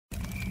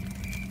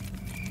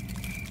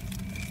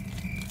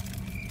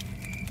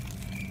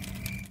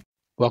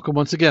Welcome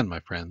once again, my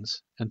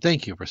friends, and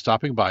thank you for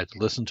stopping by to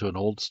listen to an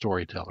old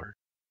storyteller.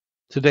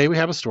 Today we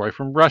have a story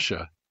from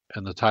Russia,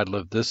 and the title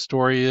of this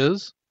story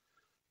is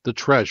The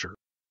Treasure.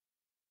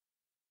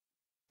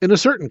 In a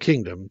certain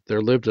kingdom,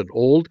 there lived an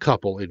old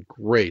couple in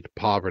great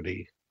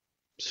poverty.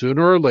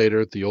 Sooner or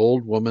later, the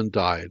old woman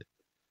died.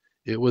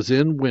 It was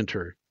in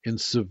winter, in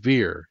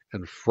severe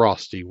and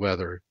frosty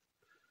weather.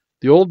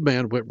 The old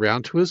man went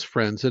round to his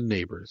friends and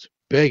neighbors,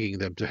 begging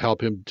them to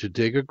help him to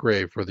dig a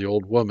grave for the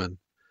old woman.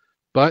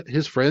 But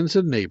his friends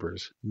and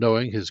neighbors,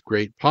 knowing his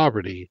great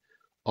poverty,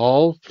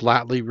 all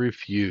flatly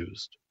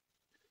refused.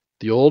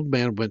 The old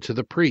man went to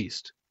the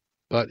priest,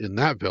 but in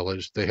that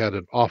village they had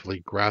an awfully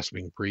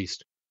grasping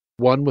priest,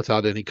 one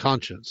without any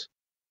conscience.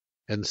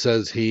 And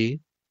says he,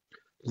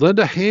 "Lend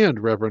a hand,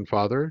 Reverend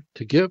Father,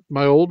 to get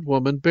my old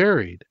woman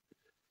buried.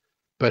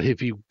 But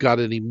have you got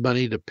any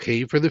money to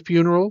pay for the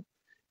funeral?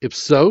 If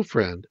so,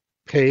 friend,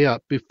 pay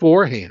up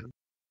beforehand."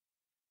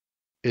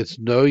 "It's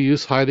no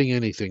use hiding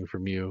anything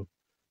from you.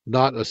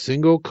 Not a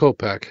single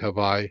kopeck have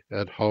I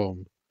at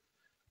home.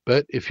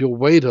 But if you'll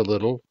wait a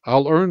little,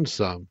 I'll earn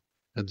some,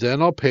 and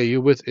then I'll pay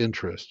you with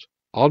interest.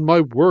 On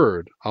my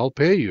word, I'll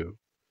pay you."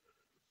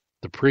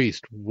 The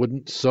priest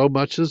wouldn't so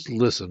much as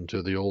listen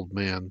to the old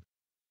man.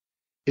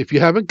 "If you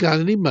haven't got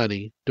any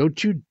money,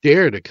 don't you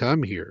dare to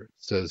come here,"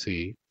 says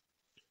he.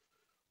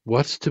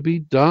 "What's to be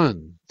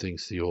done?"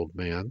 thinks the old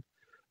man.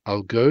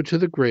 "I'll go to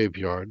the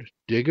graveyard,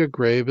 dig a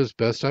grave as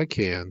best I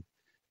can,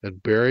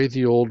 and bury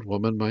the old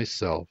woman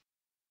myself."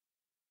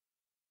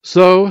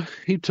 So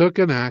he took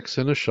an axe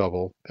and a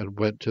shovel and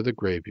went to the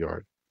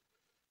graveyard.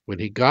 When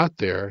he got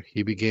there,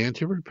 he began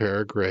to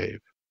prepare a grave.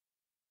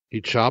 He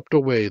chopped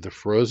away the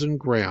frozen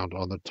ground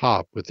on the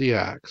top with the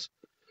axe,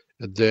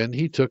 and then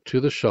he took to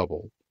the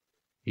shovel.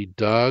 He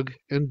dug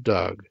and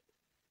dug,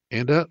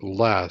 and at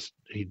last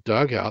he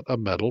dug out a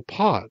metal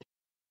pot.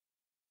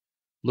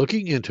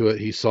 Looking into it,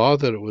 he saw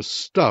that it was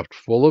stuffed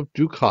full of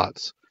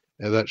ducats,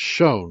 and that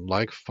shone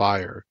like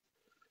fire.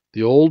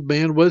 The old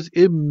man was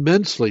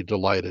immensely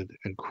delighted,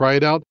 and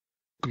cried out,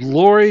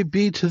 "Glory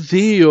be to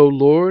thee, O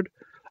Lord!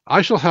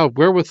 I shall have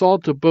wherewithal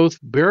to both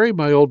bury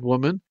my old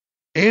woman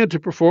and to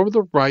perform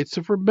the rites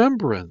of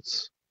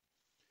remembrance."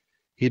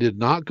 He did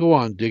not go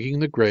on digging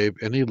the grave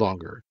any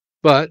longer,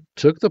 but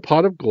took the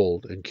pot of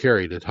gold and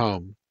carried it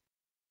home.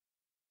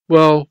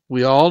 Well,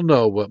 we all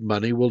know what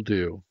money will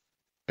do.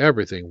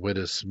 Everything went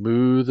as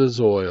smooth as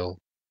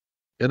oil.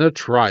 In a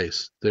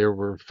trice there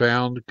were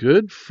found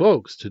good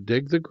folks to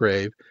dig the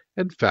grave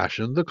and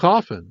fashion the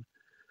coffin.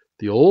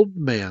 The old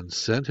man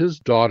sent his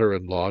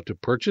daughter-in-law to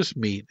purchase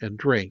meat and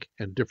drink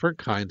and different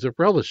kinds of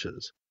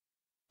relishes,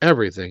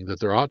 everything that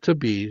there ought to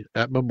be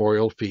at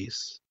memorial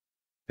feasts.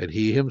 And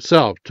he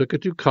himself took a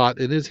ducat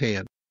in his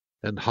hand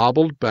and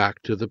hobbled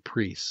back to the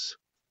priest's.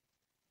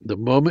 The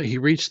moment he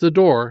reached the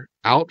door,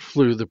 out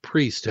flew the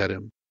priest at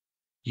him.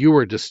 "You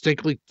were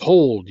distinctly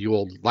told, you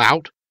old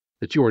lout,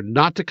 that you were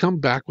not to come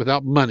back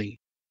without money,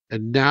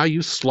 and now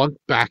you slunk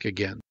back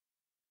again."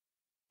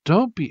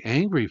 "Don't be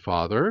angry,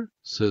 Father,"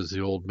 says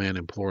the old man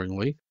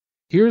imploringly.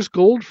 "Here's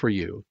gold for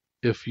you.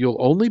 If you'll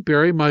only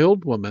bury my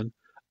old woman,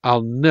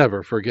 I'll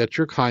never forget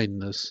your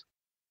kindness."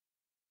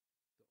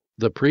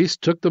 The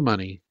priest took the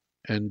money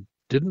and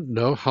didn't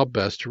know how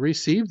best to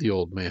receive the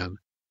old man,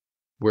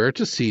 where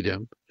to seat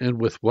him, and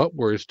with what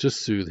words to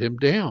soothe him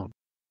down.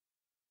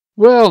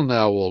 "Well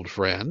now, old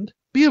friend,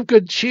 be of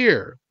good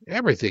cheer.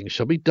 Everything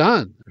shall be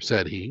done,"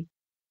 said he.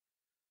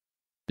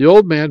 The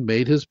old man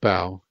made his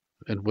bow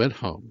and went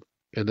home,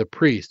 and the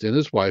priest and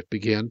his wife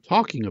began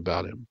talking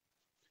about him.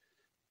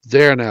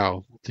 "There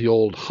now, the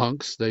old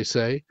hunks," they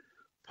say.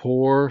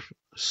 "Poor,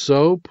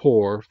 so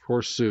poor,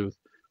 forsooth,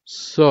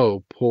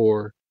 so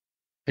poor.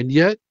 And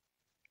yet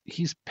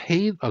he's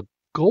paid a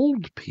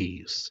gold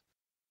piece.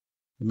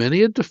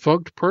 Many a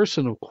defunct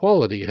person of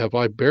quality have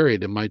I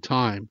buried in my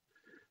time,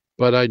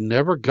 but I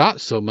never got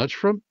so much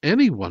from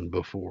anyone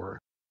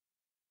before."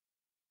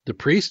 The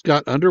priest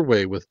got under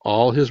way with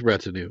all his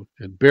retinue,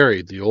 and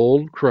buried the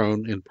old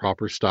crone in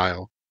proper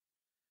style.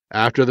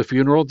 After the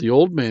funeral, the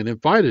old man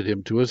invited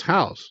him to his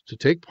house to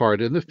take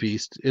part in the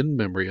feast in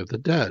memory of the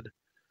dead.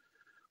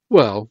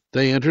 Well,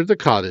 they entered the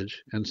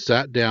cottage and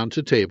sat down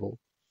to table,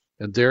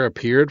 and there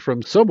appeared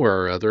from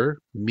somewhere or other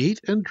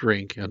meat and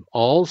drink and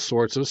all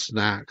sorts of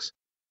snacks,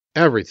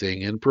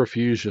 everything in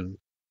profusion.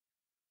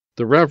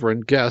 The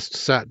reverend guest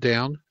sat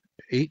down,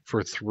 ate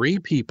for 3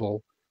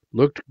 people,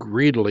 looked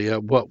greedily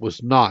at what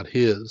was not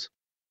his.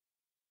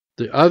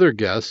 The other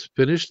guests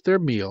finished their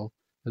meal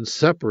and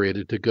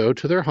separated to go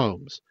to their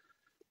homes.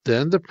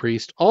 Then the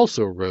priest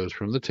also rose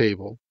from the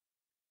table.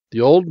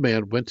 The old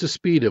man went to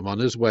speed him on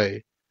his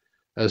way.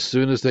 As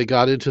soon as they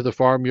got into the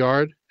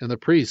farmyard, and the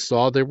priest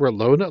saw they were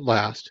alone at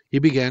last, he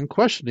began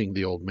questioning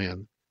the old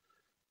man.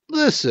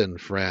 "Listen,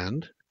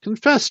 friend,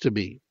 confess to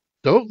me.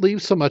 Don't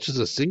leave so much as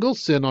a single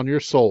sin on your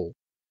soul.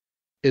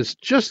 It's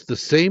just the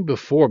same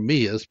before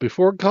me as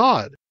before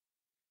God.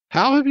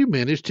 How have you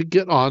managed to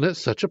get on at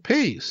such a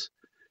pace?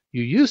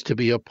 You used to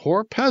be a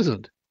poor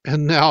peasant,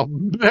 and now,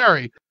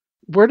 Mary,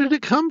 where did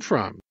it come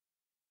from?"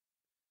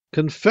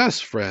 Confess,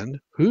 friend,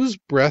 whose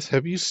breath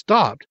have you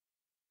stopped?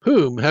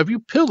 Whom have you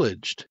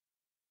pillaged?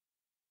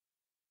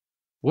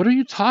 What are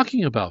you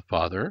talking about,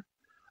 father?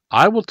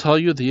 I will tell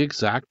you the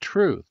exact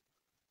truth.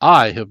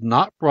 I have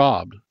not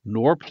robbed,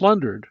 nor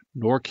plundered,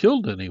 nor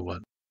killed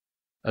anyone.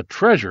 A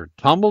treasure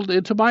tumbled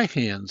into my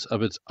hands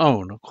of its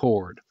own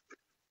accord.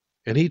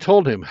 And he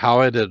told him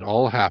how it had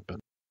all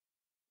happened.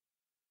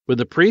 When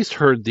the priest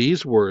heard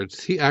these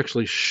words, he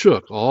actually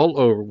shook all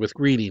over with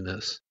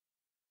greediness.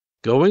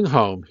 Going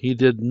home, he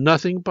did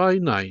nothing by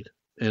night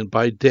and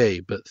by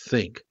day but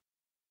think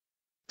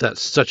that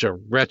such a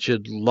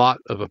wretched lot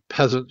of a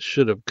peasant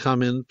should have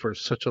come in for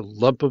such a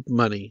lump of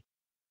money.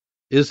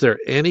 Is there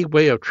any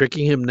way of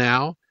tricking him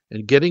now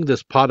and getting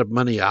this pot of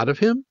money out of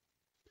him?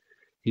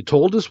 He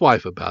told his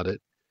wife about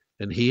it,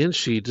 and he and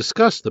she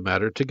discussed the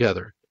matter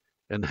together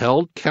and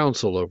held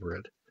counsel over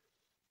it.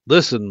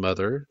 Listen,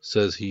 mother,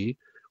 says he,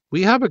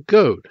 we have a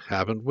goat,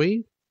 haven't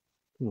we?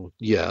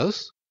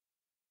 Yes.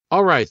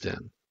 All right,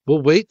 then.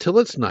 We'll wait till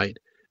it's night,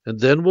 and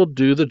then we'll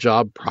do the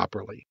job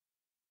properly.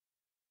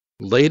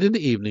 Late in the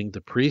evening, the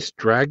priest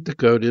dragged the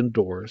goat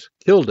indoors,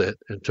 killed it,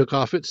 and took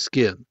off its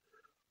skin,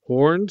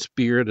 horns,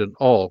 beard, and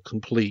all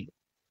complete.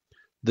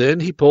 Then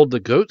he pulled the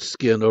goat's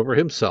skin over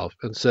himself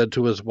and said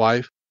to his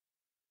wife,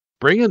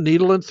 Bring a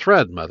needle and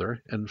thread,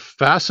 mother, and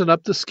fasten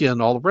up the skin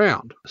all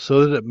around,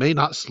 so that it may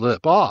not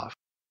slip off.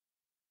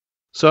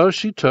 So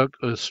she took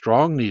a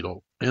strong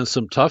needle and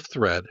some tough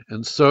thread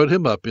and sewed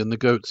him up in the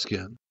goat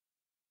skin.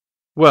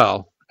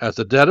 Well, at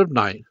the dead of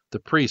night, the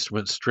priest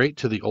went straight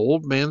to the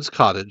old man's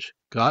cottage,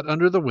 got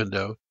under the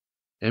window,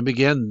 and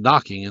began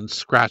knocking and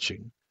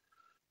scratching.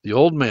 The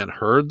old man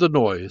heard the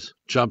noise,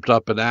 jumped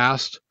up and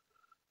asked,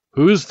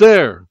 Who's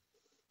there?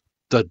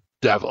 The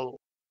devil.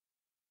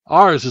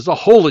 Ours is a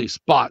holy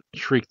spot,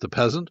 shrieked the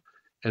peasant,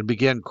 and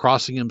began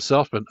crossing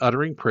himself and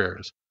uttering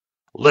prayers.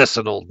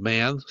 Listen, old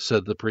man,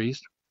 said the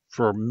priest,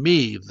 for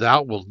me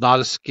thou wilt not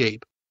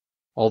escape,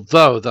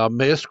 although thou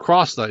mayest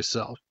cross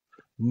thyself.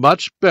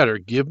 Much better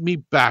give me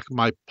back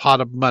my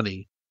pot of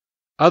money,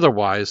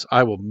 otherwise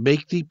I will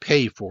make thee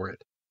pay for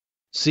it.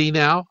 See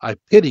now, I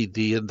pitied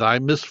thee in thy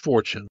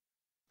misfortune,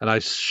 and I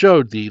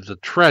showed thee the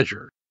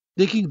treasure,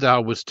 thinking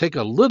thou wouldst take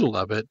a little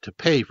of it to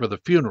pay for the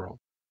funeral,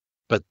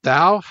 but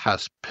thou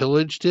hast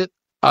pillaged it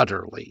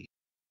utterly.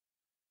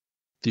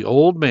 The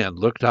old man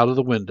looked out of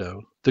the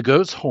window. The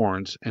goat's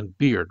horns and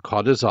beard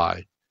caught his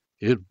eye.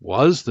 It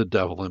was the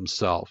devil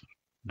himself,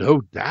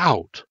 no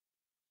doubt.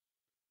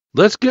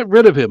 Let's get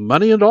rid of him,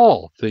 money and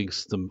all,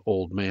 thinks the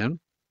old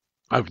man.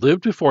 I've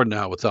lived before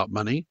now without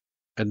money,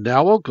 and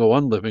now I'll go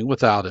on living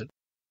without it.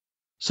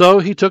 So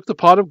he took the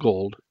pot of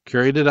gold,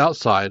 carried it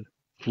outside,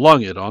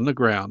 flung it on the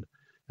ground,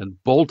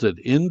 and bolted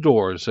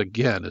indoors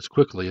again as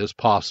quickly as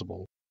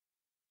possible.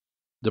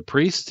 The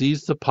priest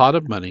seized the pot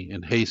of money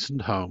and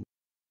hastened home.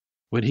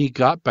 When he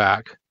got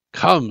back,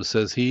 Come,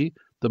 says he,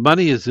 the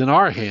money is in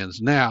our hands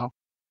now.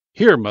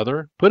 Here,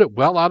 mother, put it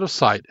well out of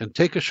sight, and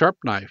take a sharp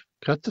knife,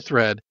 cut the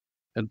thread,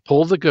 and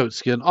pull the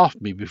goatskin off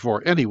me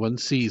before anyone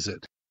sees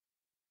it.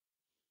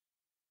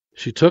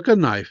 She took a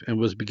knife and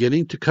was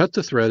beginning to cut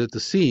the thread at the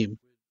seam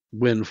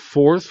when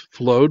forth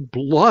flowed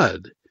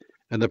blood,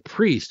 and the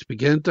priest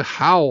began to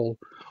howl.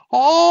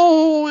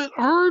 Oh, it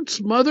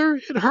hurts, mother,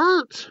 it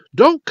hurts.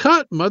 Don't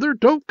cut, mother,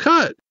 don't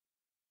cut.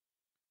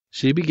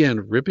 She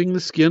began ripping the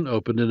skin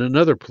open in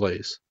another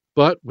place,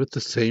 but with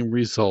the same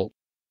result.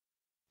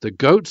 The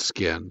goat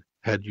skin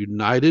had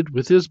united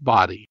with his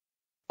body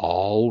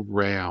all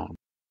round.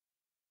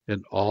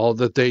 And all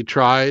that they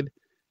tried,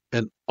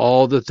 and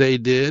all that they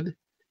did,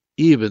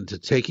 even to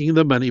taking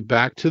the money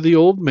back to the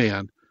old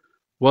man,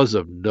 was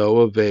of no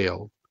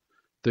avail.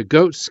 The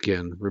goat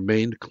skin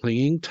remained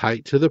clinging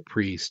tight to the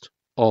priest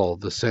all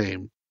the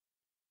same.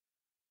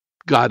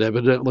 God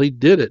evidently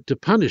did it to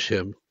punish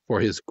him for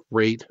his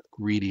great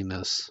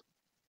greediness.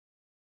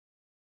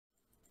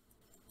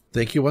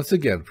 Thank you once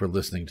again for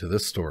listening to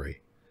this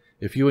story.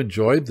 If you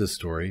enjoyed this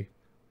story,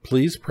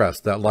 please press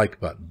that like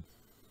button.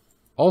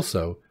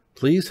 Also,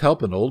 please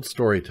help an old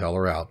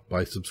storyteller out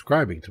by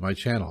subscribing to my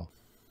channel.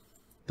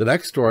 The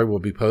next story will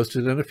be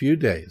posted in a few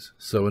days,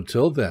 so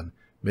until then,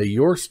 may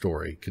your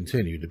story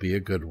continue to be a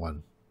good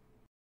one.